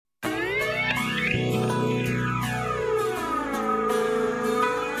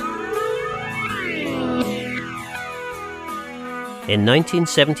In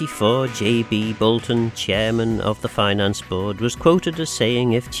 1974, J.B. Bolton, chairman of the Finance Board, was quoted as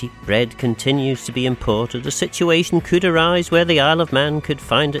saying if cheap bread continues to be imported, a situation could arise where the Isle of Man could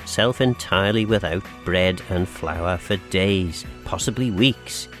find itself entirely without bread and flour for days, possibly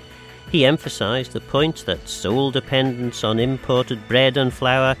weeks. He emphasised the point that sole dependence on imported bread and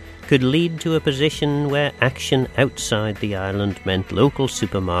flour could lead to a position where action outside the island meant local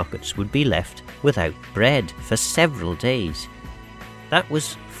supermarkets would be left without bread for several days. That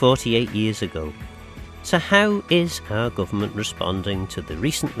was 48 years ago. So how is our government responding to the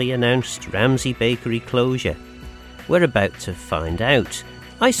recently announced Ramsey Bakery closure? We're about to find out.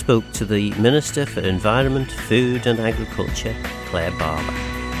 I spoke to the Minister for Environment, Food and Agriculture, Claire Barber.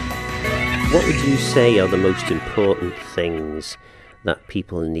 What would you say are the most important things that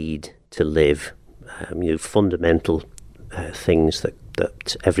people need to live? Fundamental things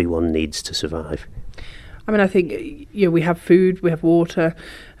that everyone needs to survive. I mean, I think we have food, we have water,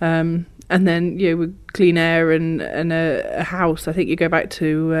 and then with clean air and a house. I think you go back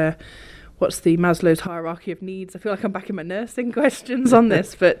to what's the Maslow's hierarchy of needs. I feel like I'm back in my nursing questions on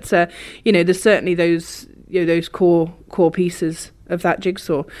this, but there's certainly those core pieces of that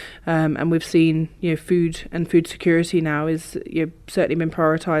jigsaw, and we've seen food and food security now is certainly been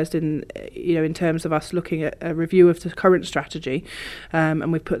prioritised in terms of us looking at a review of the current strategy,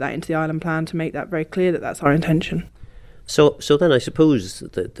 and we've put that into the island plan to make that very clear that that's our intention. So then I suppose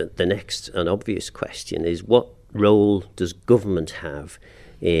the next and obvious question is, what role does government have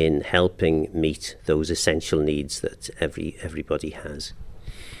in helping meet those essential needs that everybody has?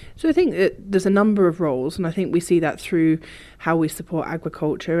 So I think that there's a number of roles, and I think we see that through how we support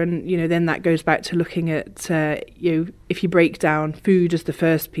agriculture, and then that goes back to looking at if you break down food as the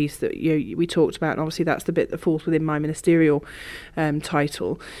first piece that we talked about, and obviously that's the bit that falls within my ministerial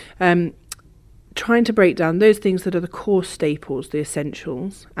title. Trying to break down those things that are the core staples, the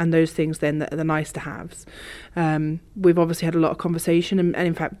essentials, and those things then that are the nice to haves. We've obviously had a lot of conversation, and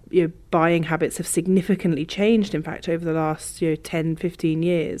in fact, buying habits have significantly changed. In fact, over the last 10, 15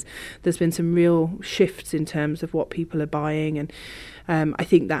 years, there's been some real shifts in terms of what people are buying, and I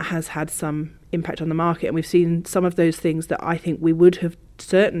think that has had some impact on the market. And we've seen some of those things that I think we would have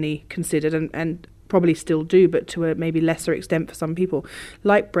certainly considered and probably still do, but to a maybe lesser extent for some people,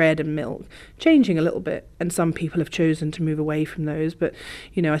 like bread and milk, changing a little bit, and some people have chosen to move away from those. But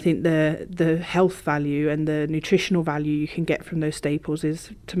I think the health value and the nutritional value you can get from those staples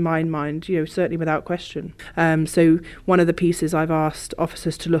is, to my mind, certainly without question. So one of the pieces I've asked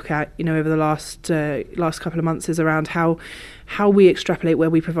officers to look at, over the last couple of months, is around how we extrapolate where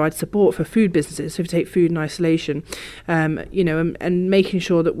we provide support for food businesses. So if you take food in isolation, and making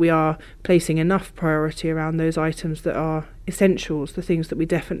sure that we are placing enough priority around those items that are essentials, the things that we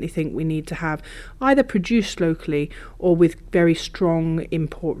definitely think we need to have either produced locally or with very strong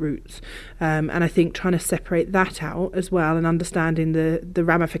import routes. And I think trying to separate that out as well, and understanding the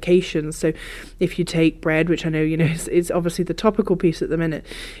ramifications. So if you take bread, which I know is obviously the topical piece at the minute,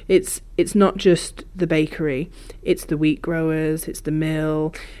 it's not just the bakery, it's the wheat growers, it's the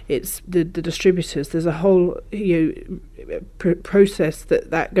mill, it's the distributors. There's a whole process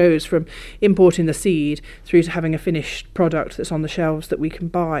that goes from importing the seed through to having a finished product that's on the shelves that we can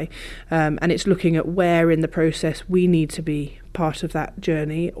buy, and it's looking at where in the process we need to be part of that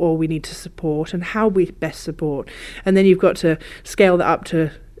journey, or we need to support, and how we best support. And then you've got to scale that up to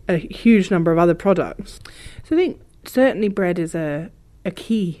a huge number of other products. So I think certainly bread is a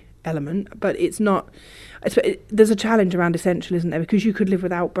key element, but it's not. There's a challenge around essential, isn't there? Because you could live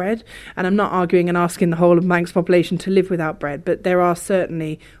without bread, and I'm not arguing and asking the whole of Manx population to live without bread, but there are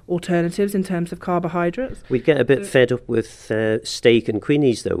certainly alternatives in terms of carbohydrates. We'd get a bit fed up with steak and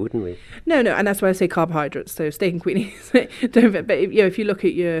queenies, though, wouldn't we? No, and that's why I say carbohydrates. So steak and queenies. But if you look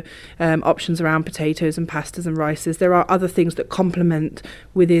at your options around potatoes and pastas and rices, there are other things that complement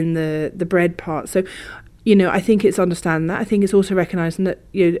within the bread part. So I think it's understanding that. I think it's also recognising that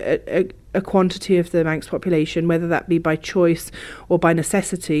a quantity of the Manx population, whether that be by choice or by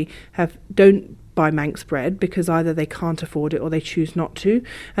necessity, don't buy Manx bread because either they can't afford it or they choose not to.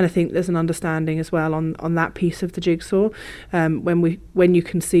 And I think there's an understanding as well on that piece of the jigsaw. When you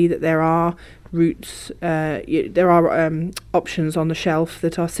can see that there are routes, there are options on the shelf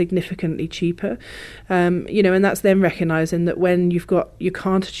that are significantly cheaper, and that's then recognising that when you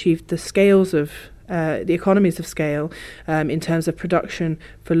can't achieve the scales of the economies of scale in terms of production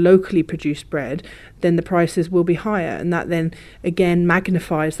for locally produced bread, then the prices will be higher, and that then again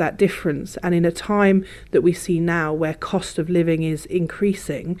magnifies that difference. And in a time that we see now where cost of living is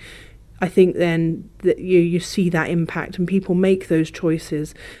increasing, I think then that you see that impact, and people make those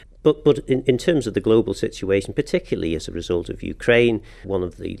choices But in terms of the global situation, particularly as a result of Ukraine, one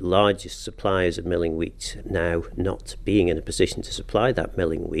of the largest suppliers of milling wheat now not being in a position to supply that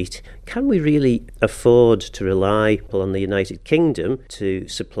milling wheat, can we really afford to rely on the United Kingdom to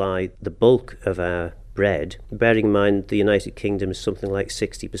supply the bulk of our bread, bearing in mind the United Kingdom is something like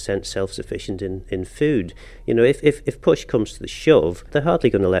 60% self-sufficient in food? You know, if push comes to the shove, they're hardly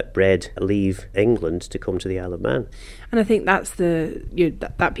going to let bread leave England to come to the Isle of Man. And I think that's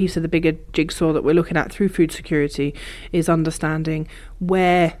that piece of the bigger jigsaw that we're looking at through food security, is understanding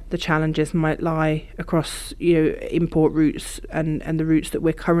where the challenges might lie across import routes and the routes that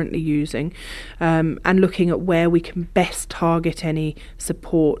we're currently using, and looking at where we can best target any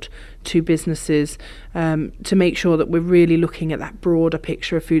support to businesses, to make sure that we're really looking at that broader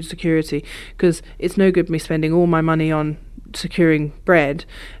picture of food security, because it's no good me spending all my money on securing bread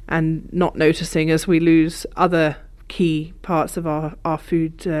and not noticing as we lose other key parts of our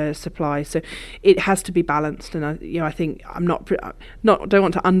food supply. So it has to be balanced, and I think I don't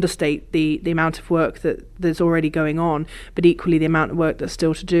want to understate the amount of work that there's already going on, but equally the amount of work that's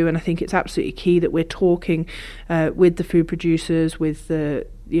still to do. And I think it's absolutely key that we're talking with the food producers, with the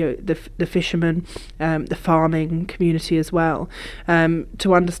fishermen, the farming community as well,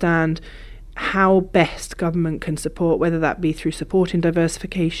 to understand how best government can support, whether that be through supporting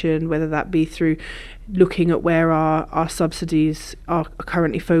diversification, whether that be through looking at where our subsidies are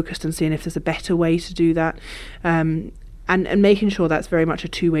currently focused and seeing if there's a better way to do that, and making sure that's very much a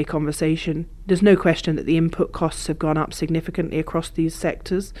two-way conversation. There's no question that the input costs have gone up significantly across these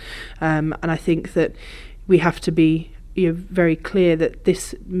sectors, and I think that we have to be very clear that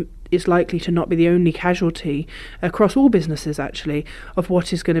this is likely to not be the only casualty across all businesses, actually, of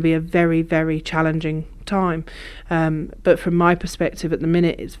what is going to be a very, very challenging time. But from my perspective at the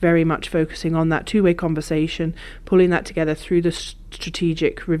minute, it's very much focusing on that two-way conversation, pulling that together through the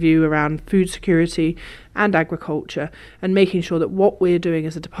strategic review around food security and agriculture, and making sure that what we're doing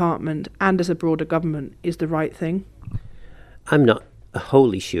as a department and as a broader government is the right thing. I'm not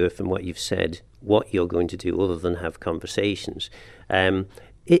wholly sure from what you've said what you're going to do other than have conversations.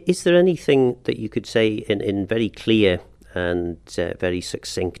 Is there anything that you could say in very clear and very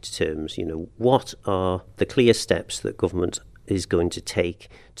succinct terms? What are the clear steps that government is going to take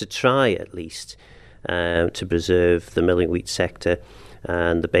to try at least to preserve the milling wheat sector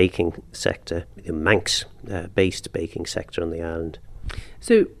and the baking sector, the Manx-based baking sector on the island?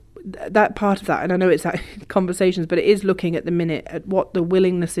 So that part of that, and I know it's conversations, but it is looking at the minute at what the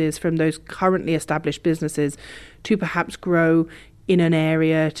willingness is from those currently established businesses to perhaps grow in an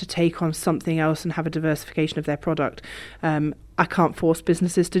area, to take on something else and have a diversification of their product. I can't force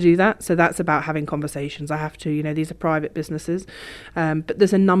businesses to do that, so that's about having conversations. I have to, these are private businesses, but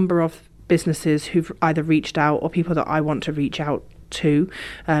there's a number of businesses who've either reached out or people that I want to reach out to.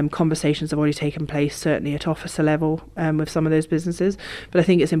 Conversations have already taken place, certainly at officer level, with some of those businesses, but I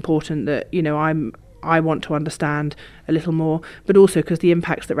think it's important that I want to understand a little more, but also because the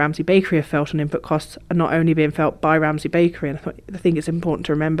impacts that Ramsey Bakery have felt on input costs are not only being felt by Ramsey Bakery, and I think it's important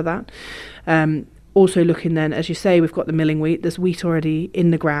to remember that. Also looking then, as you say, we've got the milling wheat, there's wheat already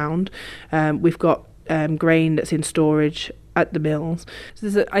in the ground, we've got grain that's in storage at the mills.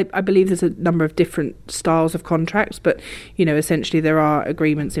 So I believe there's a number of different styles of contracts, but essentially there are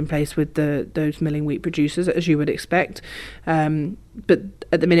agreements in place with those milling wheat producers, as you would expect. But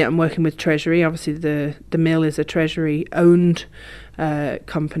at the minute I'm working with Treasury. Obviously the mill is a Treasury owned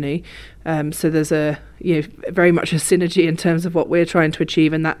company, so there's a very much a synergy in terms of what we're trying to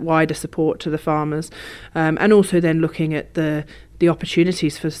achieve and that wider support to the farmers, and also then looking at the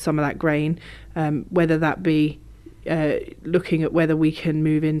opportunities for some of that grain, whether that be looking at whether we can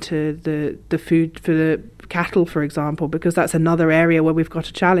move into the food for the cattle, for example, because that's another area where we've got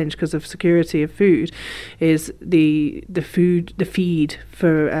a challenge because of security of food. Is the feed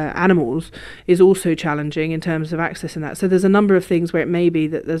for animals is also challenging in terms of accessing that. So there's a number of things where it may be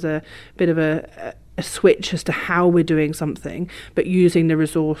that there's a bit of a switch as to how we're doing something, but using the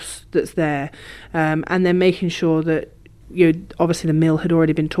resource that's there, and then making sure that obviously the mill had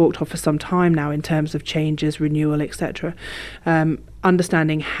already been talked of for some time now in terms of changes, renewal, etc.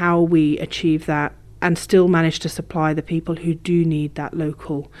 Understanding how we achieve that and still manage to supply the people who do need that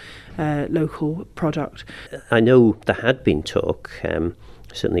local product. I know there had been talk,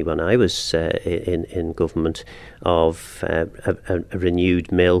 certainly when I was in government, of a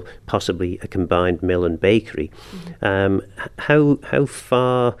renewed mill, possibly a combined mill and bakery. Mm-hmm. How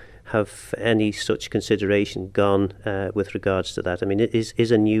far have any such consideration gone with regards to that? I mean,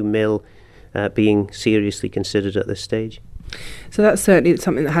 is a new mill being seriously considered at this stage? So that's certainly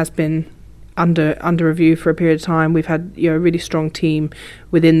something that has been under review for a period of time. We've had a really strong team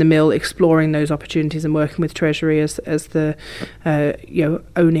within the mill exploring those opportunities and working with Treasury as the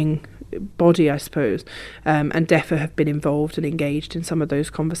owning body, I suppose, and DEFRA have been involved and engaged in some of those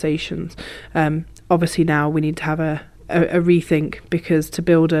conversations. Obviously now we need to have a rethink, because to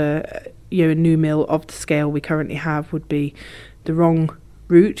build a new mill of the scale we currently have would be the wrong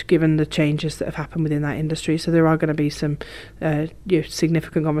route given the changes that have happened within that industry. So there are going to be some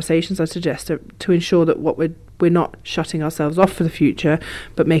significant conversations, I suggest, to ensure that we're not shutting ourselves off for the future,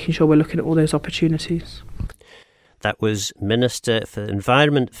 but making sure we're looking at all those opportunities. That was Minister for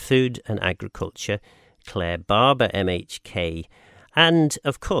Environment, Food and Agriculture, Claire Barber, MHK. And,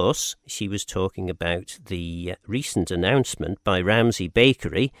 of course, she was talking about the recent announcement by Ramsay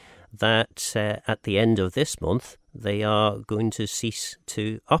Bakery that at the end of this month they are going to cease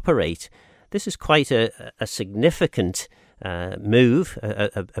to operate. This is quite a significant move,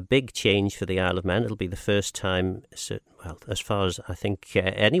 a big change for the Isle of Man. It'll be the first time, well, as far as I think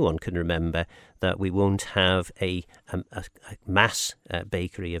anyone can remember, that we won't have a mass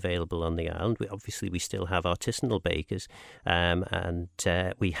bakery available on the island. We still have artisanal bakers, and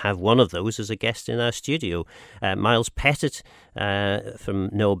we have one of those as a guest in our studio. Miles Pettit from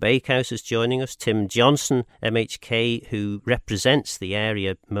Noel Bakehouse is joining us. Tim Johnson, MHK, who represents the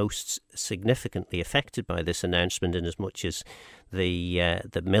area most significantly affected by this announcement, in as much as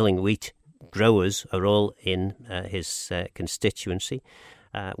the milling wheat growers are all in his constituency.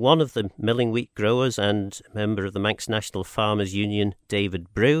 One of the milling wheat growers and member of the Manx National Farmers Union,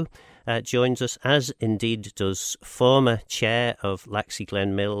 David Brew, joins us, as indeed does former chair of Laxey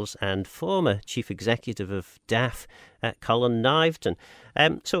Glen Mills and former chief executive of DAF, Colin Niveton.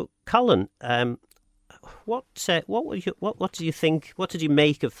 So, Colin, what do you think? What did you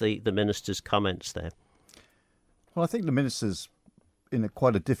make of the minister's comments there? Well, I think the minister's in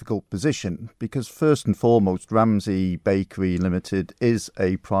quite a difficult position, because first and foremost, Ramsay Bakery Limited is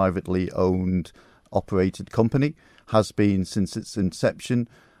a privately owned, operated company, has been since its inception,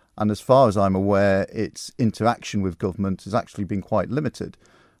 and as far as I'm aware, its interaction with government has actually been quite limited.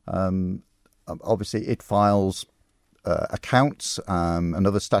 Obviously, it files accounts and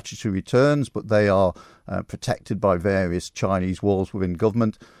other statutory returns, but they are protected by various Chinese walls within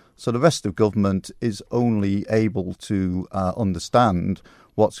government. So the rest of government is only able to understand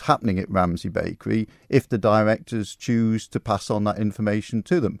what's happening at Ramsay Bakery if the directors choose to pass on that information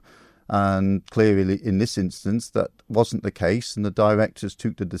to them. And clearly in this instance that wasn't the case, and the directors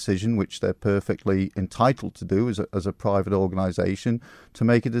took the decision, which they're perfectly entitled to do as a private organisation, to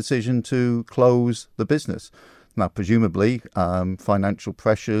make a decision to close the business. Now, presumably, financial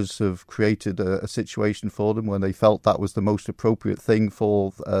pressures have created a situation for them where they felt that was the most appropriate thing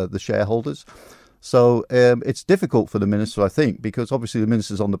for the shareholders. So it's difficult for the minister, I think, because obviously the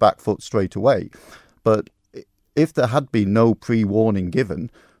minister's on the back foot straight away. But if there had been no pre-warning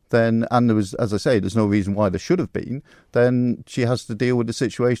given, then, and there was, as I say, there's no reason why there should have been, then she has to deal with the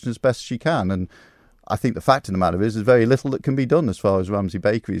situation as best she can. And I think the fact of the matter is there's very little that can be done as far as Ramsay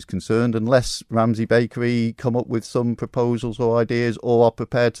Bakery is concerned, unless Ramsay Bakery come up with some proposals or ideas, or are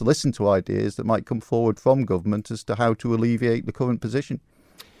prepared to listen to ideas that might come forward from government as to how to alleviate the current position.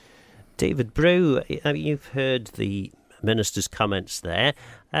 David Brew, you've heard the minister's comments there.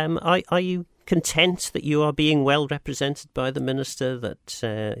 Are you content that you are being well represented by the minister, that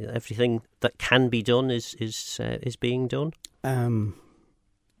everything that can be done is being done?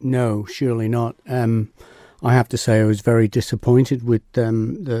 No, surely not. I have to say I was very disappointed with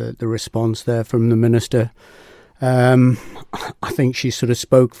the response there from the minister. I think she sort of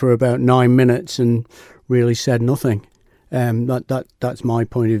spoke for about 9 minutes and really said nothing. That's my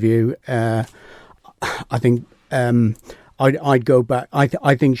point of view. I think I'd go back.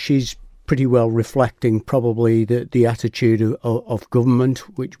 I think she's pretty well reflecting probably the attitude of government,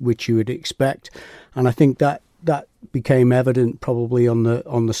 which you would expect, and I think that became evident probably on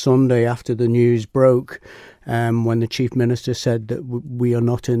the Sunday after the news broke, when the Chief Minister said that we are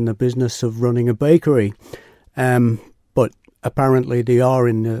not in the business of running a bakery, but apparently they are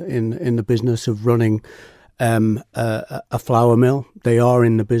in the business of running a flour mill. They are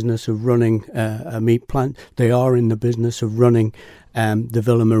in the business of running a meat plant. They are in the business of running the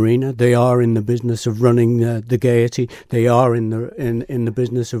Villa Marina. They are in the business of running the Gaiety. They are in the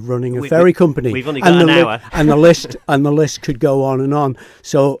business of running a ferry company. We've only got an hour, and the list could go on and on.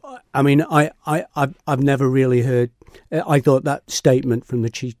 So I mean, I've never really heard. I thought that statement from the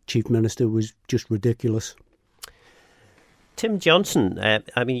Chief Minister was just ridiculous. Tim Johnson,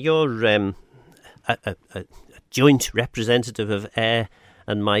 I mean, you're a joint representative of Ayr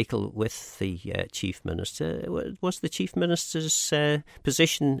and Michael with the Chief Minister. Was the Chief Minister's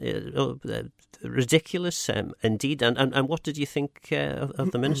position ridiculous indeed? And what did you think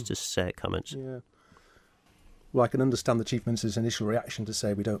of the Minister's comments? Yeah. Well, I can understand the Chief Minister's initial reaction to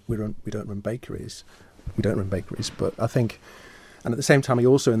say we don't run bakeries. We don't run bakeries, but I think, and at the same time, he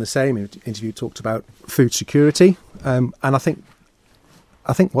also in the same interview talked about food security, and I think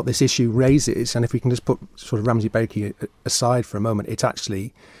what this issue raises, and if we can just put sort of Ramsey Bakery aside for a moment, it's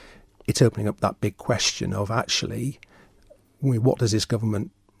opening up that big question of actually, what does this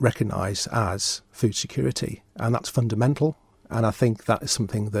government recognise as food security, and that's fundamental. And I think that is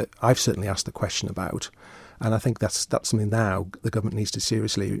something that I've certainly asked the question about. And I think that's something now the government needs to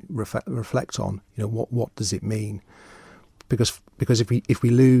seriously reflect on. What does it mean? Because if we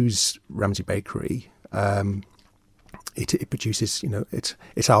lose Ramsey Bakery, it produces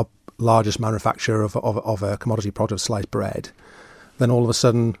it's our largest manufacturer of a commodity product, sliced bread. Then all of a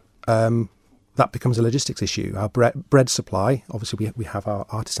sudden that becomes a logistics issue. Our bread supply, obviously we have our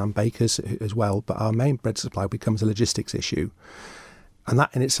artisan bakers as well, but our main bread supply becomes a logistics issue. And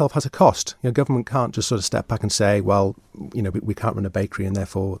that in itself has a cost. Government can't just sort of step back and say, well, we can't run a bakery and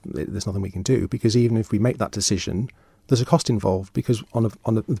therefore there's nothing we can do. Because even if we make that decision, there's a cost involved. Because on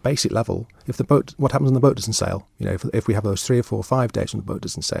the basic level, what happens when the boat doesn't sail? If we have those 3 or 4 or 5 days when the boat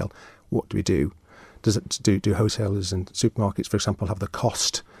doesn't sail, what do we do? Do wholesalers and supermarkets, for example, have the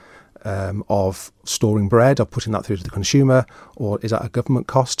cost of storing bread, of putting that through to the consumer, or is that a government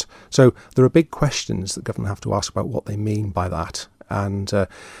cost? So there are big questions that government have to ask about what they mean by that. And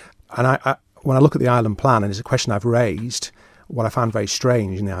I, when I look at the Island Plan, and it's a question I've raised, what I found very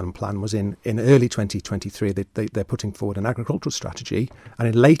strange in the Island Plan was in early 2023, they're putting forward an agricultural strategy, and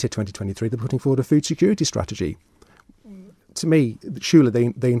in later 2023, they're putting forward a food security strategy. To me,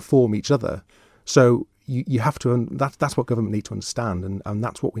 surely they inform each other. So you have to, that's what government need to understand, and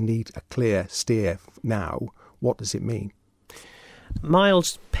that's what we need, a clear steer now. What does it mean?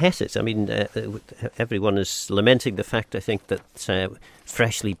 Miles Pettit, I mean, everyone is lamenting the fact, I think, that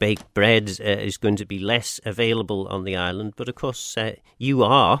freshly baked bread is going to be less available on the island. But, of course, you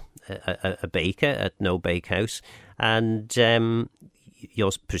are a baker at No Bakehouse, and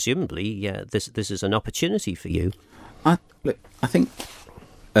you're presumably, this is an opportunity for you. I think,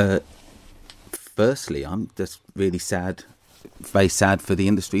 firstly, I'm just really sad, very sad for the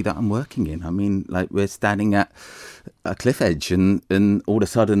industry that I'm working in. I mean, we're standing at a cliff edge, and all of a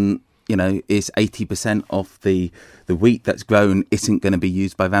sudden, is 80% of the wheat that's grown isn't going to be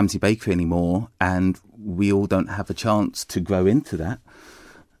used by Ramsey Bakery anymore, and we all don't have a chance to grow into that.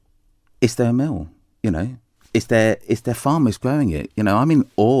 Is there a mill? Is there farmers growing it? I'm in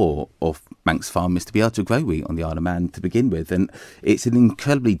awe of Manx farmers to be able to grow wheat on the Isle of Man to begin with, and it's an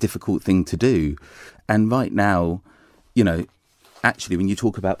incredibly difficult thing to do. And right now, actually, when you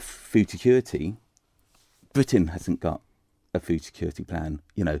talk about food security, Britain hasn't got a food security plan.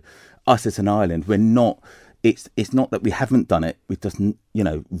 Us as an island, we're not. It's not that we haven't done it. We just,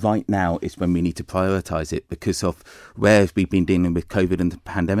 right now is when we need to prioritise it because of where we've been dealing with COVID and the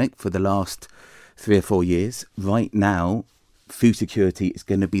pandemic for the last 3 or 4 years. Right now, food security is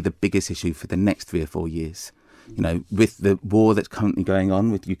going to be the biggest issue for the next 3 or 4 years. With the war that's currently going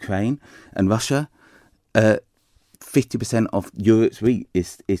on with Ukraine and Russia, 50% of Europe's wheat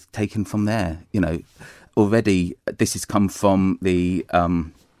is taken from there. Already this has come from the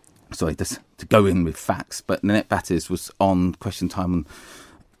just to go in with facts, but Nanette Batters was on Question Time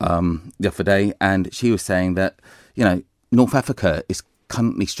the other day, and she was saying that North Africa is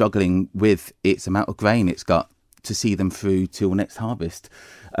currently struggling with its amount of grain it's got to see them through till next harvest.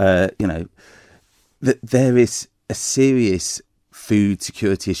 That there is a serious food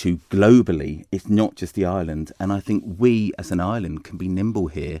security issue globally. It's not just the island, and I think we as an island can be nimble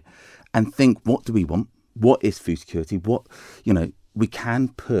here and think, what do we want? What is food security? We can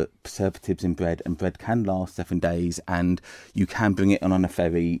put preservatives in bread, and bread can last 7 days, and you can bring it on a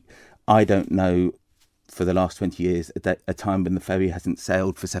ferry. I don't know for the last 20 years a time when the ferry hasn't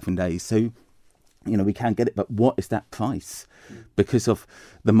sailed for 7 days. So, we can get it, but what is that price? Because of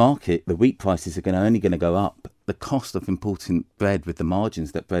the market, the wheat prices are only going to go up. The cost of importing bread with the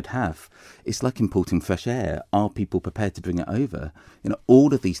margins that bread have, it's like importing fresh air. Are people prepared to bring it over?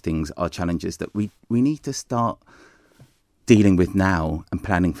 All of these things are challenges that we need to start dealing with now and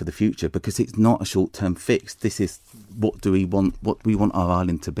planning for the future, because it's not a short-term fix. This is what do we want our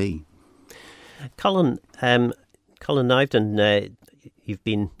island to be. Colin Nivedon, you've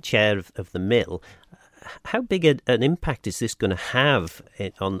been chair of the mill. How big an impact is this going to have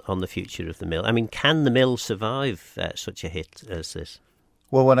on the future of the mill? I mean, can the mill survive such a hit as this?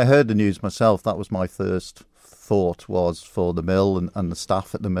 Well, when I heard the news myself, that was my first thought was for the mill and the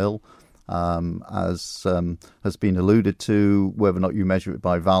staff at the mill. As has been alluded to, whether or not you measure it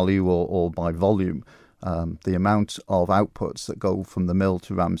by value or by volume, the amount of outputs that go from the mill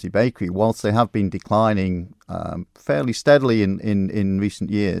to Ramsey Bakery, whilst they have been declining fairly steadily in recent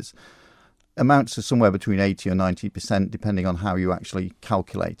years, amounts to somewhere between 80 or 90%, depending on how you actually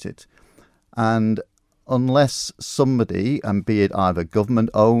calculate it. And unless somebody, and be it either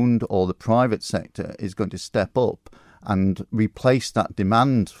government-owned or the private sector, is going to step up and replace that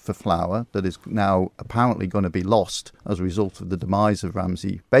demand for flour that is now apparently going to be lost as a result of the demise of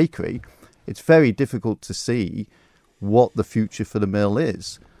Ramsey Bakery, it's very difficult to see what the future for the mill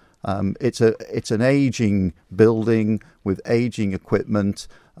is. It's an ageing building with ageing equipment,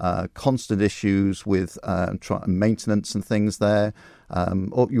 constant issues with maintenance and things there.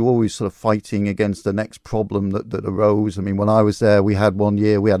 You're always sort of fighting against the next problem that arose. I mean, when I was there, we had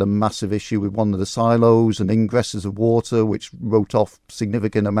a massive issue with one of the silos and ingresses of water, which wrote off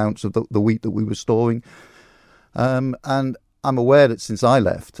significant amounts of the wheat that we were storing. And I'm aware that since I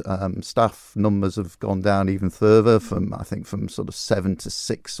left, staff numbers have gone down even further from sort of 7 to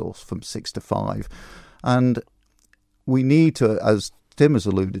 6 or from 6 to 5. And we need to, as Tim has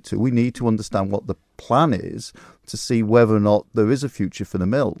alluded to, we need to understand what the plan is to see whether or not there is a future for the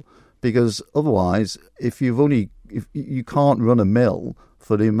mill. Because otherwise, if you can't run a mill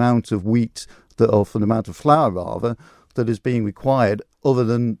for the amount of wheat or for the amount of flour rather that is being required, other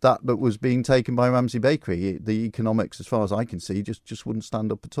than that was being taken by Ramsey Bakery, the economics, as far as I can see, just wouldn't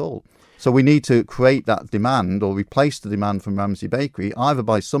stand up at all. So we need to create that demand or replace the demand from Ramsey Bakery, either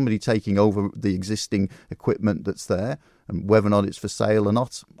by somebody taking over the existing equipment that's there, and whether or not it's for sale or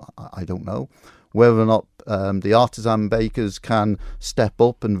not, I don't know. Whether or not the artisan bakers can step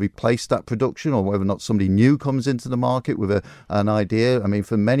up and replace that production, or whether or not somebody new comes into the market with an idea. I mean,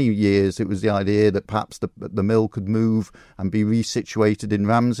 for many years, it was the idea that perhaps the mill could move and be resituated in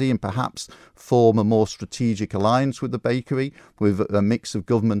Ramsey and perhaps form a more strategic alliance with the bakery, with a mix of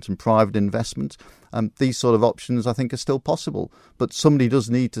government and private investment. These sort of options, I think, are still possible. But somebody does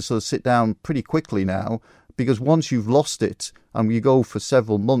need to sort of sit down pretty quickly now, because once you've lost it and you go for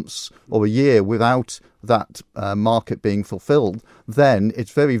several months or a year without that market being fulfilled, then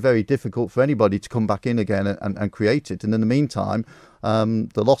it's very, very difficult for anybody to come back in again and create it. And in the meantime,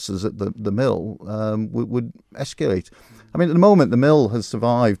 the losses at the mill would escalate. I mean, at the moment, the mill has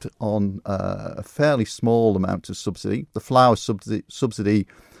survived on a fairly small amount of subsidy. The flour subsidy,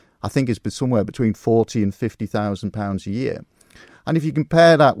 I think, is somewhere between £40,000 and £50,000 a year. And if you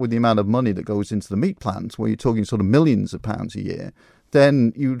compare that with the amount of money that goes into the meat plants, where you're talking sort of millions of pounds a year,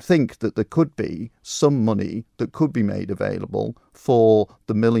 then you'd think that there could be some money that could be made available for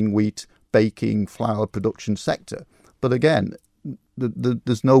the milling, wheat, baking, flour production sector. But again,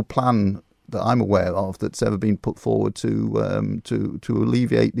 there's no plan that I'm aware of that's ever been put forward to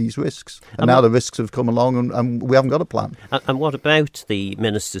alleviate these risks. And now the risks have come along and we haven't got a plan. And what about the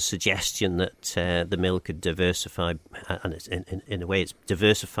Minister's suggestion that the mill could diversify, and it's, in a way it's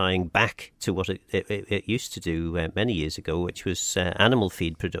diversifying back to what it used to do many years ago, which was animal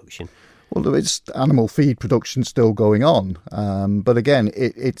feed production? Well, there is animal feed production still going on. But again,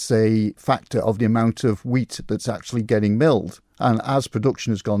 it's a factor of the amount of wheat that's actually getting milled. And as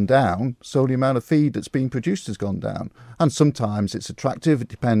production has gone down, so the amount of feed that's being produced has gone down. And sometimes it's attractive. It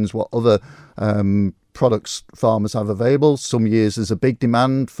depends what other products farmers have available. Some years there's a big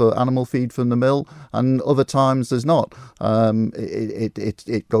demand for animal feed from the mill, and other times there's not.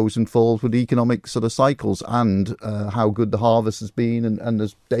 It goes and falls with economic sort of cycles and how good the harvest has been. And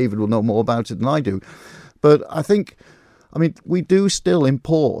as David will know more about it than I do. But I mean, we do still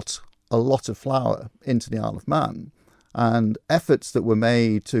import a lot of flour into the Isle of Man. And efforts that were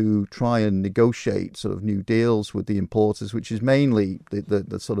made to try and negotiate sort of new deals with the importers, which is mainly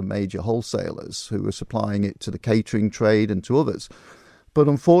the sort of major wholesalers who are supplying it to the catering trade and to others. But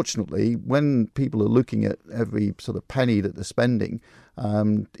unfortunately, when people are looking at every sort of penny that they're spending,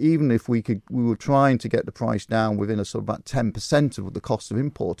 even if we were trying to get the price down within a sort of about 10% of the cost of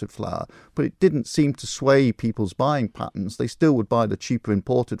imported flour, but it didn't seem to sway people's buying patterns. They still would buy the cheaper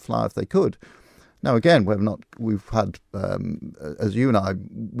imported flour if they could. Now, again, whether or not we've had, as you and I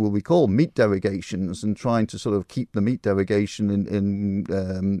will recall, meat derogations and trying to sort of keep the meat derogation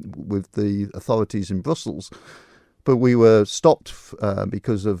in with the authorities in Brussels, but we were stopped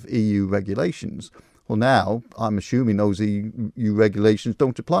because of EU regulations. Well, now I'm assuming those EU regulations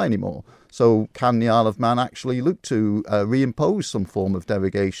don't apply anymore. So can the Isle of Man actually look to reimpose some form of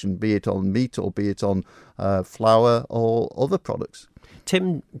derogation, be it on meat or be it on flour or other products?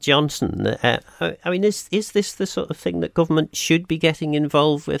 Tim Johnson, I mean, is this the sort of thing that government should be getting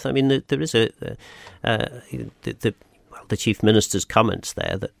involved with? I mean, there is the Chief Minister's comments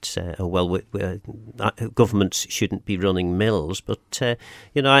there that, governments shouldn't be running mills. But,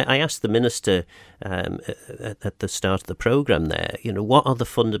 I asked the Minister at the start of the programme there, what are the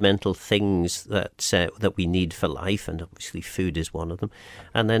fundamental things that we need for life? And obviously food is one of them.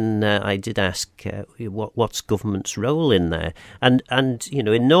 And then I did ask what's government's role in there? And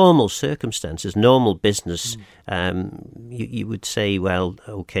in normal circumstances, normal business, you would say, well,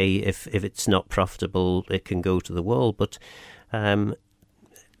 OK, if it's not profitable, it can go to the wall. But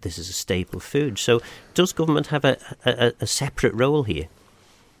this is a staple food. So does government have a separate role here?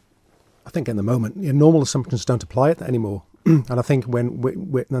 I think in the moment, normal assumptions don't apply anymore. And I think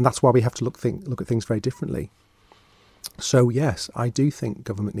and that's why we have to look at things very differently. So yes, I do think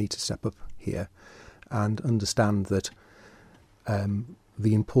government needs to step up here and understand that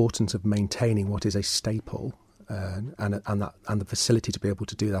the importance of maintaining what is a staple and the facility to be able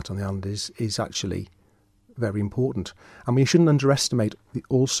to do that on the island is actually very important. And we shouldn't underestimate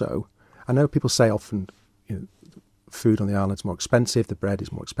also. I know people say often, food on the island is more expensive, the bread is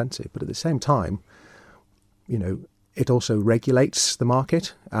more expensive, but at the same time, it also regulates the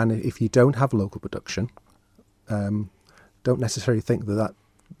market. And if you don't have local production, don't necessarily think that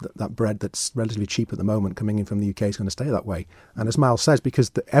bread that's relatively cheap at the moment coming in from the UK is going to stay that way. And as Miles says,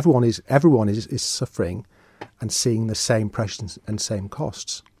 because everyone is suffering and seeing the same pressures and same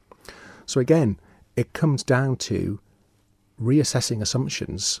costs. So again, it comes down to reassessing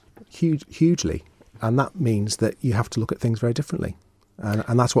assumptions hugely. And that means that you have to look at things very differently.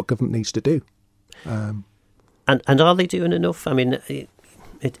 And that's what government needs to do. And are they doing enough? I mean,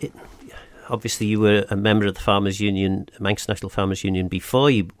 obviously you were a member of the Farmers Union, Manchester National Farmers Union, before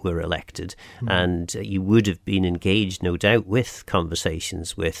you were elected, and you would have been engaged, no doubt, with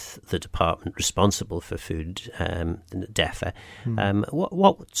conversations with the department responsible for food, DEFRA.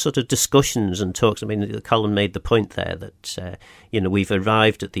 What sort of discussions and talks? I mean, Colin made the point there that we've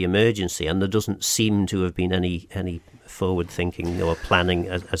arrived at the emergency, and there doesn't seem to have been any forward thinking or planning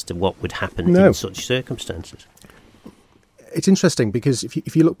as to what would happen in such circumstances. It's interesting because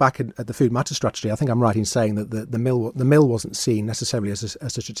if you look back at the Food Matters strategy, I think I'm right in saying that the mill wasn't seen necessarily as a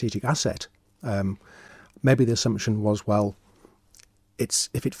strategic asset. Maybe the assumption was, well,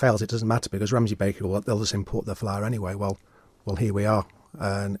 if it fails, it doesn't matter because Ramsey Bakery, they'll just import their flour anyway. Well, here we are,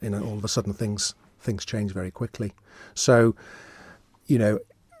 and all of a sudden things change very quickly. So, a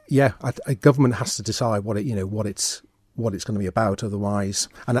government has to decide what it's going to be about. Otherwise,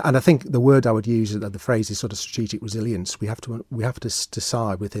 and I think the word I would use, the phrase is sort of strategic resilience. We have to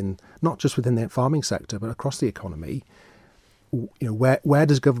decide not just within the farming sector, but across the economy. Where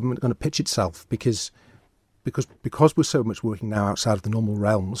does government going to pitch itself? Because we're so much working now outside of the normal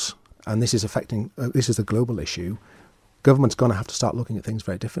realms, and this is a global issue. Government's going to have to start looking at things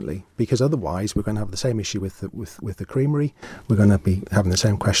very differently, because otherwise we're going to have the same issue with the creamery. We're going to be having the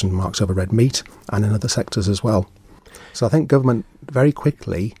same question marks over red meat and in other sectors as well. So I think government very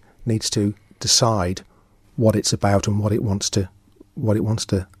quickly needs to decide what it's about and what it wants to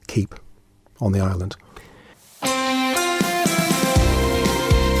keep on the island. The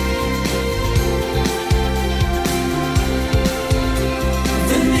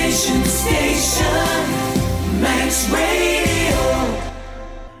Nation Station, Manx Radio.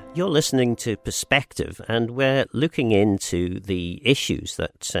 You're listening to Perspective, and we're looking into the issues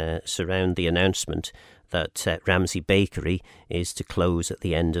that surround the announcement that Ramsey Bakery is to close at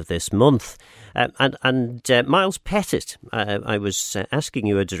the end of this month. And Miles Pettit, I was asking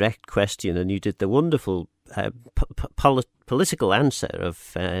you a direct question, and you did the wonderful political answer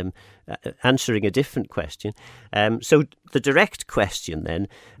of answering a different question. So the direct question then,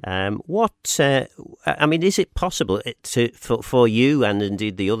 is it possible for you and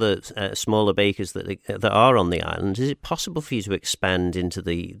indeed the other smaller bakers that are on the island, is it possible for you to expand into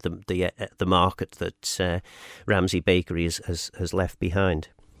the market that Ramsey Bakery has left behind?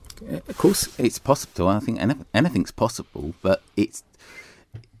 Of course, it's possible. I think anything's possible, but it's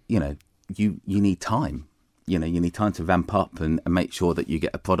you need time. You need time to ramp up and make sure that you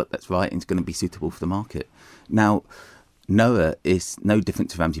get a product that's right and it's going to be suitable for the market. Now, Noah is no different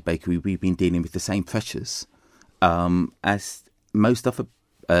to Ramsey Bakery. We've been dealing with the same pressures as most other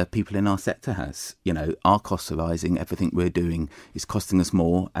people in our sector has. Our costs are rising. Everything we're doing is costing us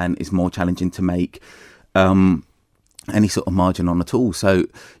more and it's more challenging to make any sort of margin on at all. So,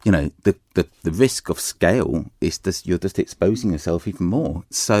 the risk of scale is you're just exposing yourself even more.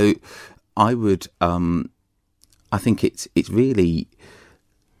 So I would... I think it's really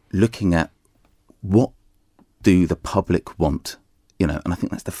looking at what do the public want and I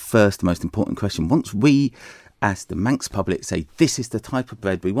think that's the first most important question. Once we, as the Manx public, say this is the type of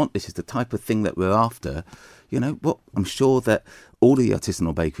bread we want, this is the type of thing that we're after, I'm sure that all the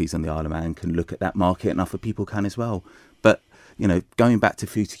artisanal bakeries on the Isle of Man can look at that market, and other people can as well. But, going back to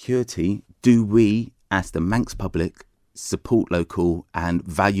food security, do we, as the Manx public, support local and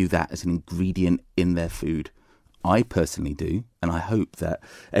value that as an ingredient in their food? I personally do, and I hope that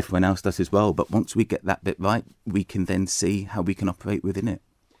everyone else does as well. But once we get that bit right, we can then see how we can operate within it.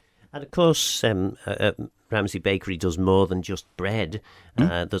 And of course, Ramsay Bakery does more than just bread.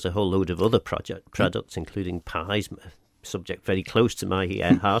 There's a whole load of other products, including pies, subject very close to my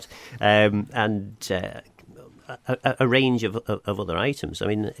heart, and a range of other items. I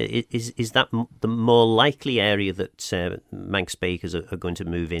mean, is that the more likely area that Manx bakers are going to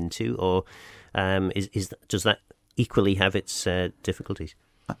move into, or does that equally have its difficulties?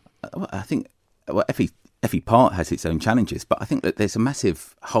 I think every part has its own challenges, but I think that there's a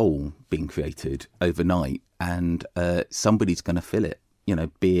massive hole being created overnight, and somebody's going to fill it.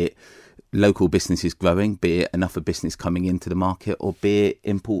 Be it local businesses growing, be it enough of business coming into the market, or be it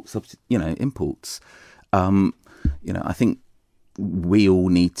imports. I think we all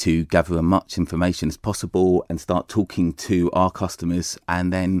need to gather as much information as possible and start talking to our customers,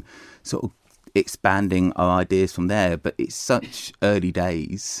 and then sort of expanding our ideas from there. But it's such early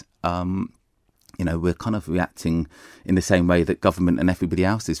days. We're kind of reacting in the same way that government and everybody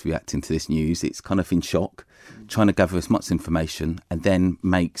else is reacting to this news. It's kind of in shock, trying to gather as much information and then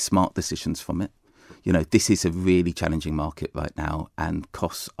make smart decisions from it. This is a really challenging market right now, and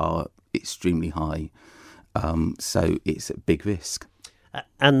costs are extremely high. So it's a big risk.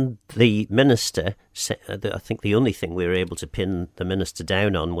 And the minister, I think the only thing we were able to pin the minister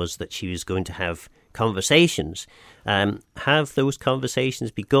down on was that she was going to have conversations. Have those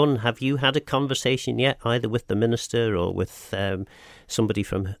conversations begun? Have you had a conversation yet, either with the minister or with somebody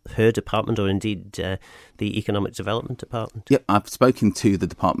from her department, or indeed the Economic Development Department? Yeah, I've spoken to the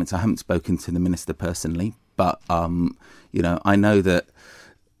departments. I haven't spoken to the minister personally, but I know that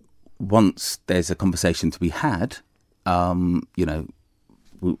once there's a conversation to be had, they'll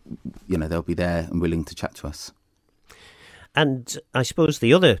be there and willing to chat to us. And I suppose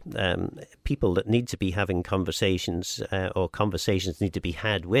the other people that need to be having conversations, or conversations need to be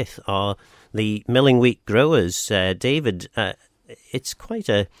had with, are the milling wheat growers. David, it's quite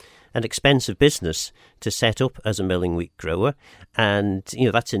an expensive business to set up as a milling wheat grower, and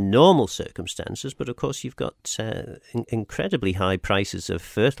that's in normal circumstances. But of course, you've got incredibly high prices of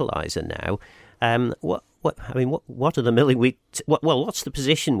fertilizer now. What are the milling wheat? What's the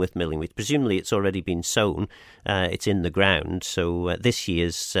position with milling wheat? Presumably, it's already been sown; it's in the ground. So this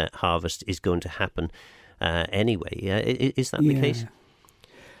year's harvest is going to happen anyway. Is that the case?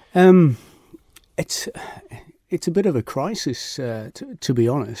 It's a bit of a crisis, to be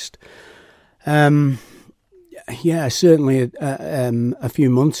honest. Certainly a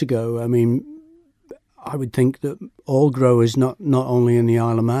few months ago. I mean, I would think that all growers, not only in the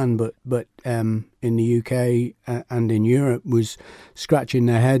Isle of Man, but in the UK and in Europe, was scratching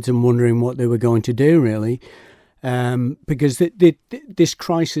their heads and wondering what they were going to do, really. Because this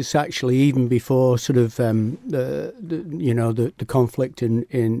crisis actually, even before sort of the conflict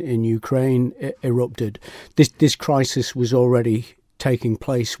in Ukraine erupted, this crisis was already taking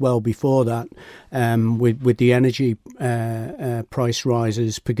place well before that, with the energy price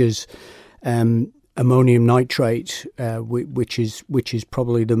rises, because ammonium nitrate, which is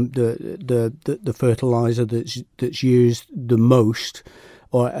probably the fertilizer that's used the most,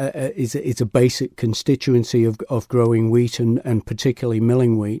 or it's a basic constituency of growing wheat and particularly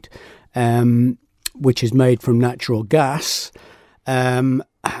milling wheat, which is made from natural gas,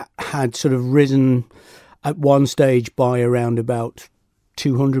 had sort of risen at one stage by around about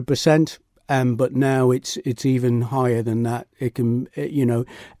 200%, but now it's even higher than that. It can,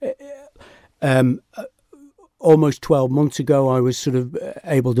 almost 12 months ago, I was sort of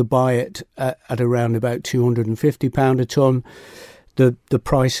able to buy it at around about £250 a tonne. The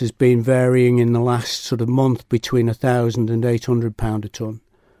price has been varying in the last sort of month between £1,000 and £800 a tonne,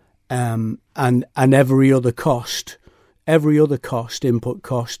 and every other cost, input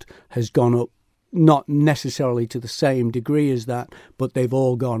cost, has gone up, not necessarily to the same degree as that, but they've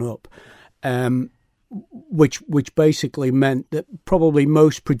all gone up, which basically meant that probably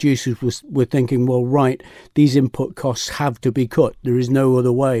most producers were thinking, well, right, these input costs have to be cut. There is no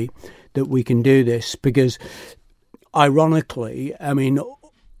other way that we can do this, because ironically, I mean,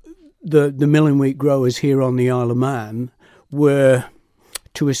 the milling wheat growers here on the Isle of Man were,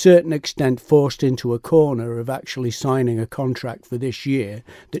 to a certain extent, forced into a corner of actually signing a contract for this year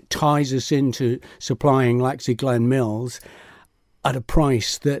that ties us into supplying Laxey Glen Mills at a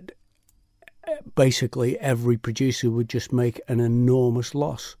price that basically every producer would just make an enormous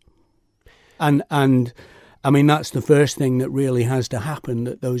loss. And I mean, that's the first thing that really has to happen,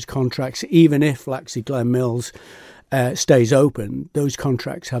 that those contracts, even if Laxey Glen Mills stays open, those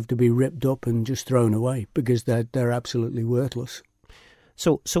contracts have to be ripped up and just thrown away because they're absolutely worthless.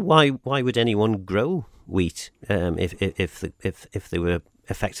 So why would anyone grow wheat if they were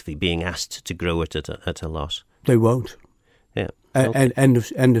effectively being asked to grow it at a loss? They won't. Yeah. Okay.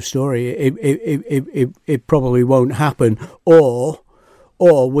 End of story. It probably won't happen, or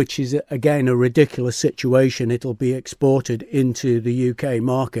which is again a ridiculous situation, it'll be exported into the UK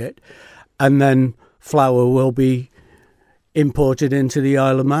market, and then flour will be imported into the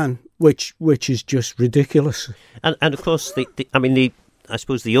Isle of Man, which is just ridiculous. And of course, I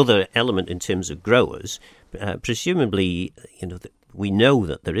suppose the other element in terms of growers, presumably, we know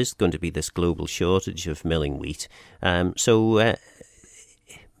that there is going to be this global shortage of milling wheat. So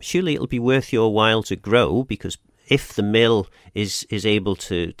surely it'll be worth your while to grow, because if the mill is able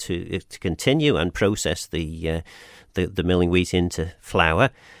to continue and process the milling wheat into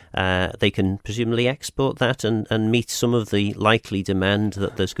flour, they can presumably export that and meet some of the likely demand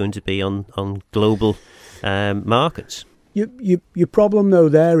that there's going to be on global markets. Your problem though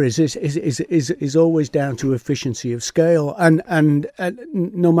there is always down to efficiency of scale, and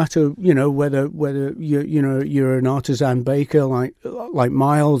no matter whether you're an artisan baker like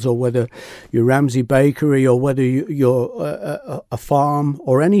Miles, or whether you're Ramsey Bakery, or whether you're a farm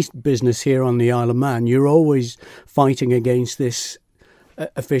or any business here on the Isle of Man, you're always fighting against this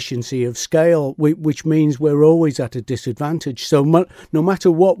efficiency of scale, which means we're always at a disadvantage. So no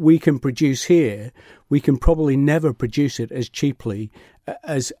matter what we can produce here, we can probably never produce it as cheaply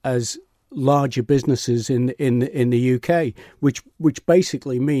as larger businesses in the UK, which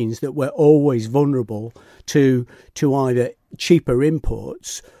basically means that we're always vulnerable to either cheaper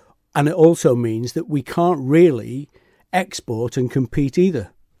imports, and it also means that we can't really export and compete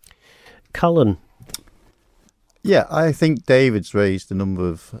either. Colin. Yeah, I think David's raised a number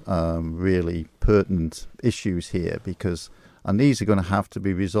of really pertinent issues here, and these are going to have to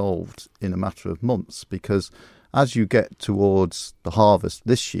be resolved in a matter of months, because as you get towards the harvest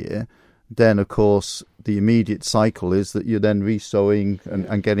this year, then of course the immediate cycle is that you're then resowing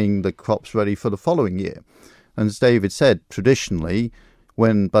and getting the crops ready for the following year. And as David said, traditionally,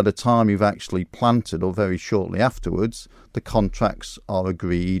 when by the time you've actually planted or very shortly afterwards, the contracts are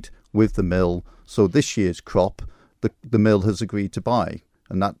agreed with the mill. So this year's crop, the mill has agreed to buy,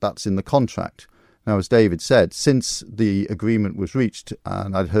 and that's in the contract. Now, as David said, since the agreement was reached,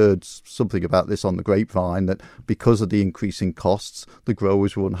 and I'd heard something about this on the grapevine, that because of the increasing costs, the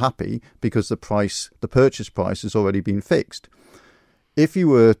growers were unhappy because the purchase price has already been fixed.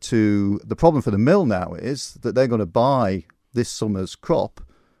 The problem for the mill now is that they're going to buy this summer's crop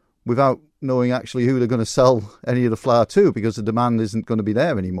without knowing actually who they're going to sell any of the flour to, because the demand isn't going to be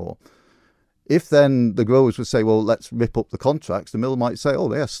there anymore. If then the growers would say, well, let's rip up the contracts, the mill might say,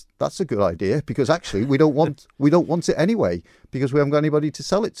 oh, yes, that's a good idea, because actually we don't want it anyway, because we haven't got anybody to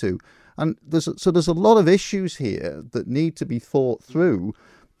sell it to. And there's a lot of issues here that need to be thought through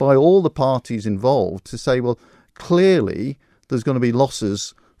by all the parties involved to say, well, clearly there's going to be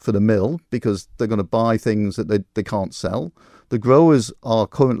losses for the mill because they're going to buy things that they can't sell. The growers are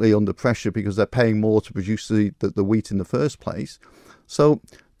currently under pressure because they're paying more to produce the wheat in the first place. So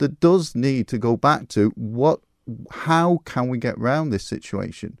there does need to go back to how can we get around this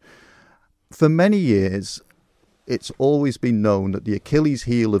situation? For many years, it's always been known that the Achilles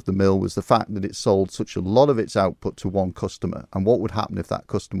heel of the mill was the fact that it sold such a lot of its output to one customer, and what would happen if that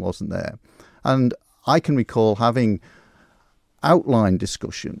customer wasn't there. And I can recall having outline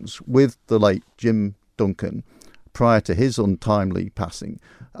discussions with the late Jim Duncan prior to his untimely passing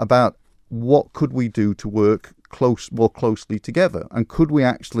about what could we do to work more closely together, and could we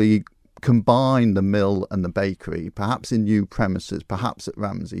actually combine the mill and the bakery, perhaps in new premises, perhaps at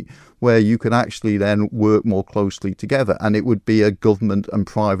Ramsey, where you could actually then work more closely together, and it would be a government and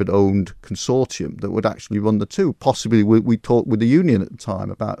private owned consortium that would actually run the two. Possibly we talked with the union at the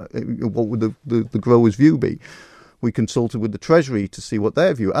time about what would the growers' view be. We consulted with the Treasury to see what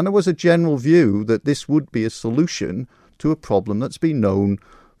their view, and there was a general view that this would be a solution to a problem that's been known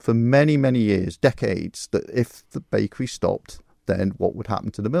for many, many years, decades, that if the bakery stopped, then what would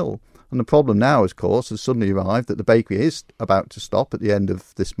happen to the mill? And the problem now, of course, has suddenly arrived that the bakery is about to stop at the end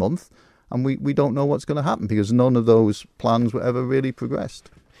of this month, and we don't know what's going to happen because none of those plans were ever really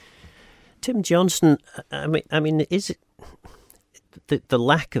progressed. Tim Johnson, I mean, is it the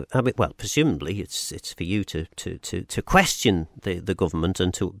lack of? Well, presumably it's for you to question the government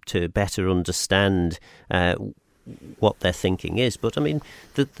and to better understand what their thinking is. But I mean,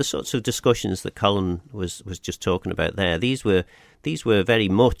 the sorts of discussions that Colin was just talking about there, these were very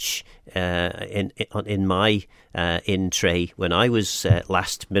much in my in tray when I was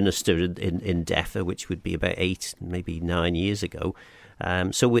last minister in DEFA, which would be about 8, maybe 9 years ago.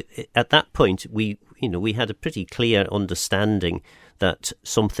 So at that point, we had a pretty clear understanding that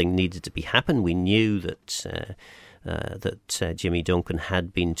something needed to be happened. We knew that Jimmy Duncan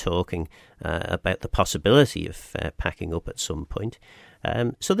had been talking about the possibility of packing up at some point.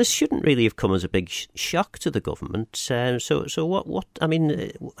 So this shouldn't really have come as a big shock to the government. So what? I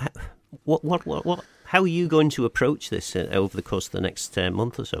mean, what? How are you going to approach this over the course of the next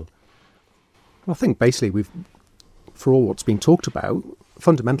month or so? Well, I think basically for all what's been talked about,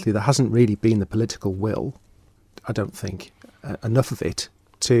 fundamentally there hasn't really been the political will, I don't think, enough of it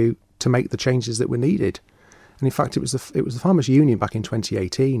to make the changes that were needed. And in fact, it was the Farmers Union back in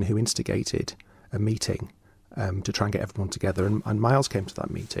 2018 who instigated a meeting to try and get everyone together. And Miles came to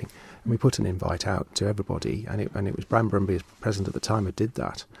that meeting, and we put an invite out to everybody. And it was Brian Brumby, as president at the time, who did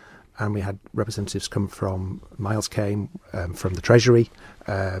that. And we had representatives come from, Miles came from the Treasury,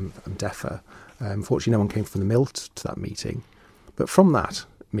 and DEFA. Fortunately, no one came from the mill to that meeting. But from that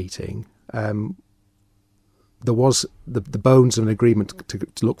meeting, there was the bones of an agreement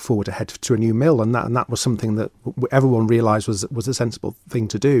to look forward ahead to a new mill, and that was something that everyone realised was a sensible thing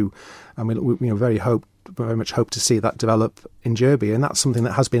to do, and we very much hope to see that develop in Derby, and that's something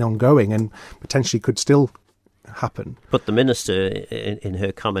that has been ongoing and potentially could still happen. But the minister, in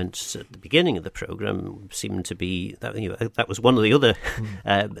her comments at the beginning of the programme, seemed to be that was one of the other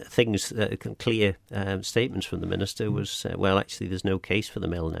things. Clear statements from the minister was, well, actually, there's no case for the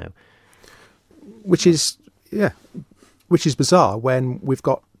mill now, which is bizarre when we've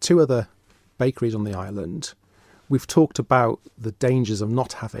got 2 other bakeries on the island. We've talked about the dangers of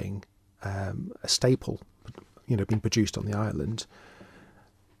not having a staple, being produced on the island.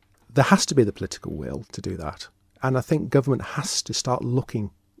 There has to be the political will to do that. And I think government has to start looking,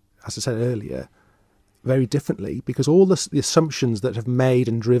 as I said earlier, very differently, because all the assumptions that have made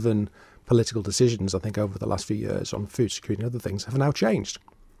and driven political decisions, I think, over the last few years on food security and other things have now changed.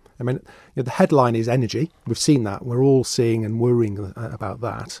 I mean, the headline is energy. We've seen that. We're all seeing and worrying about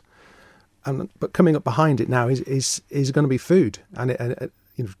that. But coming up behind it now is going to be food, and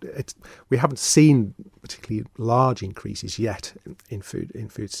we haven't seen particularly large increases yet in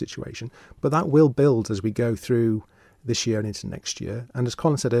food situation, but that will build as we go through this year and into next year. And as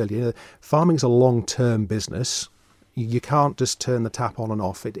Colin said earlier, farming is a long-term business. You can't just turn the tap on and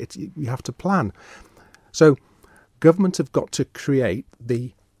off. You have to plan. So government have got to create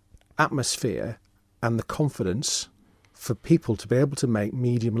the atmosphere and the confidence for people to be able to make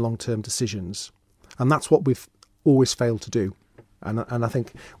medium and long-term decisions, and that's what we've always failed to do. And I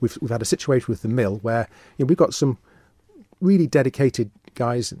think we've had a situation with the mill where we've got some really dedicated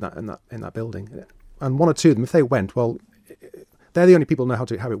guys in that building, and 1 or 2 of them, if they went, well, they're the only people who know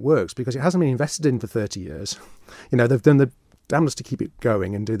how it works, because it hasn't been invested in for 30 years. They've done the damnedest to keep it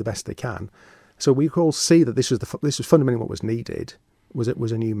going and do the best they can. So we could all see that this was fundamentally what was needed. Was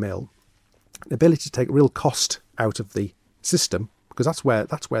a new mill, the ability to take real cost out of the system, because that's where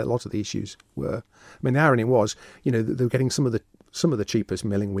a lot of the issues were. I mean, the irony was, they were getting some of the cheapest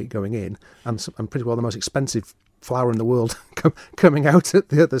milling wheat going in, and pretty well the most expensive flour in the world coming out at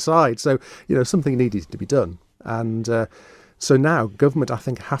the other side. So something needed to be done, and so now government, I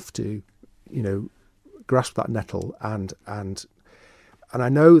think, have to grasp that nettle and I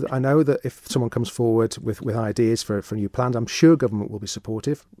know that if someone comes forward with ideas for new plans, I'm sure government will be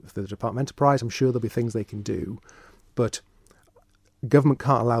supportive. If the Department of Enterprise, I'm sure there'll be things they can do. But government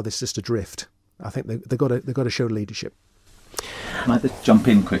can't allow this just to drift. I think they've got to show leadership. Can I just jump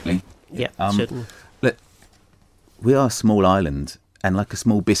in quickly? Yeah, certainly. Look, we are a small island, and like a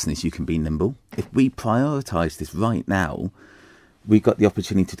small business, you can be nimble. If we prioritise this right now, we've got the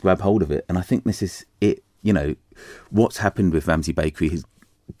opportunity to grab hold of it. And I think this is it. What's happened with Ramsey Bakery has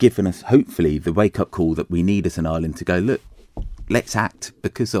given us, hopefully, the wake-up call that we need as an island to go, look, let's act,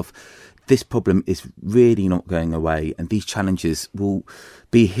 because of this problem is really not going away, and these challenges will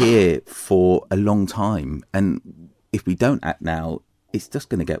be here for a long time. And if we don't act now, it's just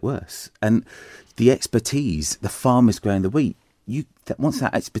going to get worse. And the expertise, the farmers growing the wheat, once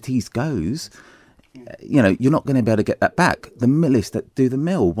that expertise goes, you're not going to be able to get that back. The millers that do the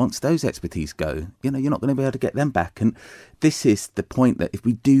mill, once those expertise go, you're not going to be able to get them back. And this is the point, that if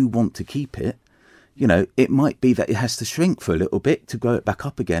we do want to keep it, it might be that it has to shrink for a little bit to grow it back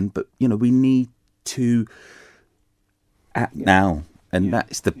up again. But, we need to act now. And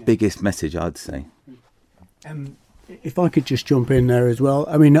that's the biggest message, I'd say. If I could just jump in there as well.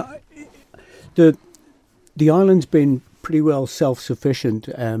 I mean, the island's been pretty well self-sufficient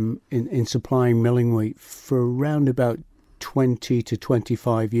in supplying milling wheat for around about 20 to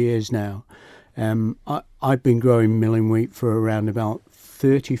 25 years now. I've been growing milling wheat for around about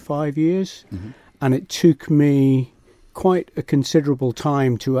 35 years, and it took me quite a considerable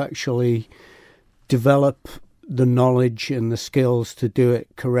time to actually develop the knowledge and the skills to do it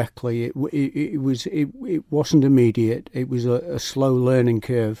correctly. It wasn't immediate. It was a slow learning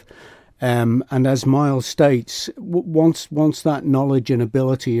curve. And as Miles states, once that knowledge and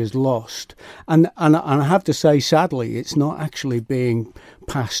ability is lost, and I have to say, sadly, it's not actually being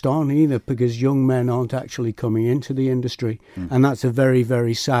passed on either, because young men aren't actually coming into the industry, and that's a very,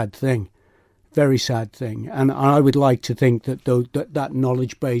 very sad thing. Very sad thing. And I would like to think that that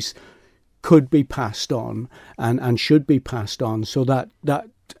knowledge base could be passed on and should be passed on, so that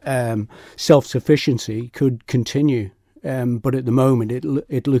self-sufficiency could continue. But at the moment,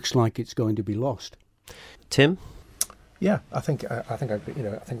 it looks like it's going to be lost. Tim? Yeah, I think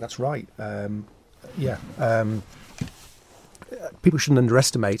that's right. People shouldn't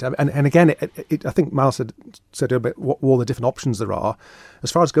underestimate. And again, I think Miles said a bit what all the different options there are.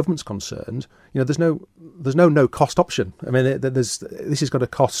 As far as government's concerned, there's no cost option. I mean, this is going to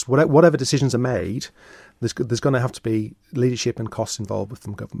cost whatever decisions are made. There's going to have to be leadership and costs involved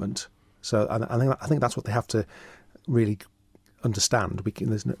from government. So I think that's what they have to really understand.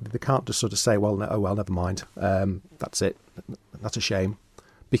 They can't just sort of say, well, never mind. That's it. That's a shame,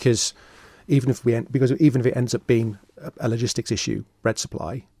 because even if it ends up being a logistics issue, bread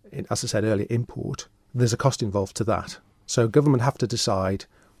supply, as I said earlier, import, there's a cost involved to that. So government have to decide,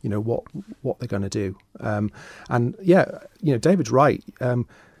 what they're going to do. David's right.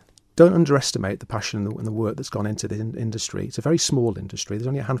 Don't underestimate the passion and the work that's gone into the industry. It's a very small industry. There's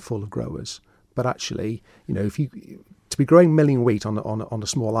only a handful of growers. But actually, to be growing milling wheat on a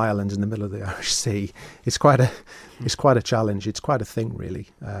small island in the middle of the Irish Sea, it's quite a challenge. It's quite a thing, really.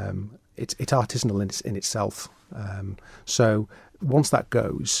 It's artisanal in itself. So once that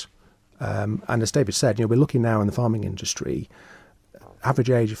goes, and as David said, we're looking now in the farming industry, average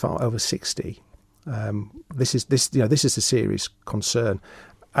age of over 60. This is a serious concern,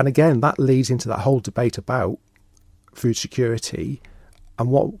 and again, that leads into that whole debate about food security. And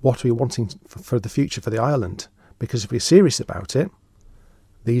what are we wanting for the future for the island? Because if we're serious about it,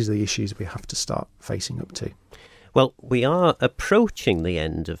 these are the issues we have to start facing up to. Well, we are approaching the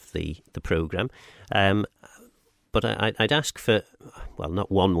end of the programme, but I'd ask for,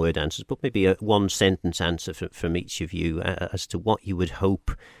 not one-word answers, but maybe a one-sentence answer from each of you as to what you would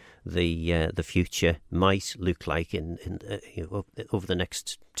hope the future might look like over the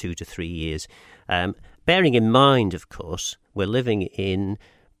next 2 to 3 years. Bearing in mind, of course, we're living in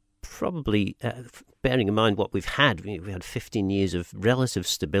probably, bearing in mind what we've had 15 years of relative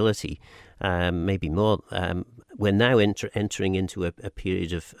stability, maybe more. We're now entering into a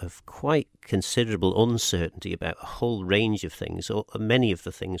period of quite considerable uncertainty about a whole range of things, or many of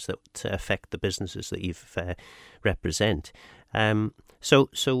the things that affect the businesses that you represent. So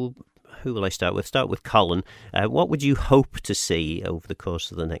who will I start with? Start with Colin. What would you hope to see over the course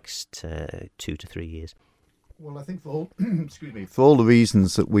of the next 2 to 3 years? Well, I think for all the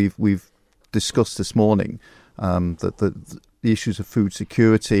reasons that we've discussed this morning, that the issues of food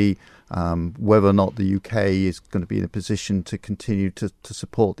security, whether or not the UK is going to be in a position to continue to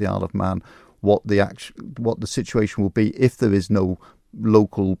support the Isle of Man, what the situation will be if there is no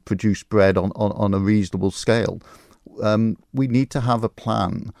local produced bread on a reasonable scale. We need to have a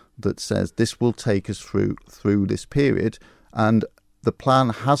plan that says this will take us through this period, and the plan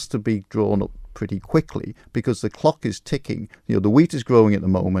has to be drawn up pretty quickly, because the clock is ticking. The wheat is growing at the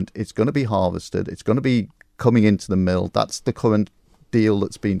moment. It's going to be harvested. It's going to be coming into the mill. That's the current deal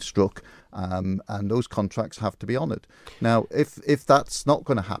that's been struck, and those contracts have to be honoured. Now, if that's not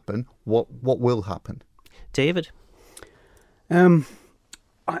going to happen, what will happen? David? I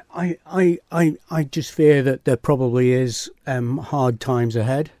just fear that there probably is hard times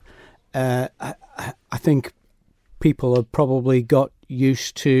ahead. I think people have probably got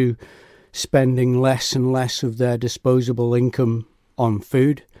used to spending less and less of their disposable income on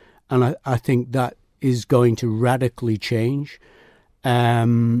food, and I think that is going to radically change.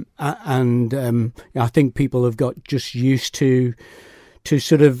 I think people have got just used to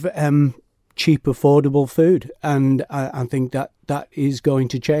sort of cheap, affordable food, and I think that is going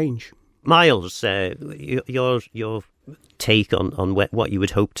to change. Miles, your take on what you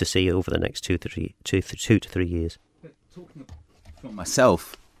would hope to see over the next 2 to 3 years? Talking for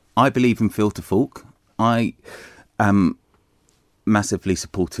myself, I believe in field to fork. I am massively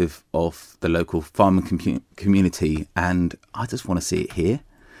supportive of the local farming community, and I just want to see it here.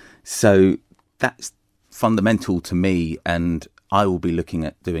 So that's fundamental to me, and I will be looking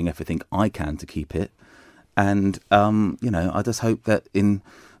at doing everything I can to keep it. And, I just hope that in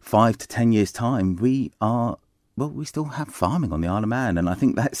 5 to 10 years' time, we still have farming on the Isle of Man. And I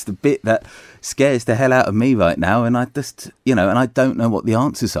think that's the bit that scares the hell out of me right now. And I just, and I don't know what the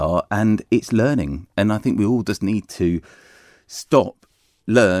answers are. And it's learning. And I think we all just need to stop,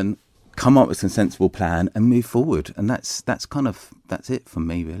 learn, come up with a sensible plan and move forward. And that's it from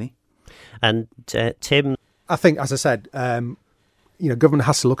me, really. And Tim? I think, as I said, government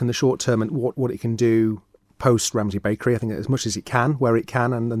has to look in the short term at what it can do post Ramsey Bakery. I think as much as it can, where it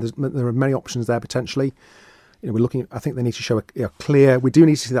can, and there are many options there potentially. We're looking. I think they need to show a clear. We do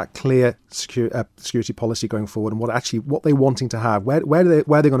need to see that clear security policy going forward, and what they're wanting to have. Where they're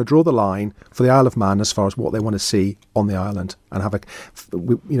going to draw the line for the Isle of Man as far as what they want to see on the island, and have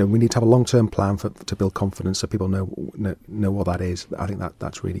we need to have a long-term plan to build confidence, so people know what that is. I think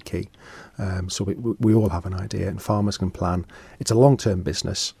that's really key. So we all have an idea, and farmers can plan. It's a long-term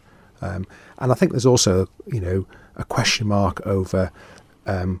business, and I think there's also a question mark over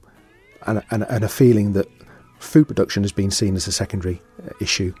and a feeling that food production has been seen as a secondary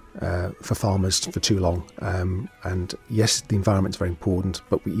issue for farmers for too long. And yes, the environment is very important,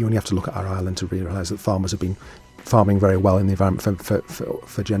 but you only have to look at our island to realise that farmers have been farming very well in the environment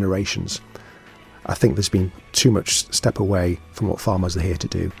for generations. I think there's been too much step away from what farmers are here to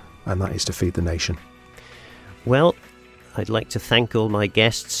do, and that is to feed the nation. Well, I'd like to thank all my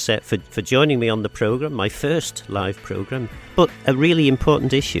guests for joining me on the programme, my first live programme, but a really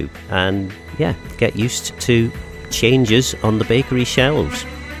important issue. And get used to changes on the bakery shelves.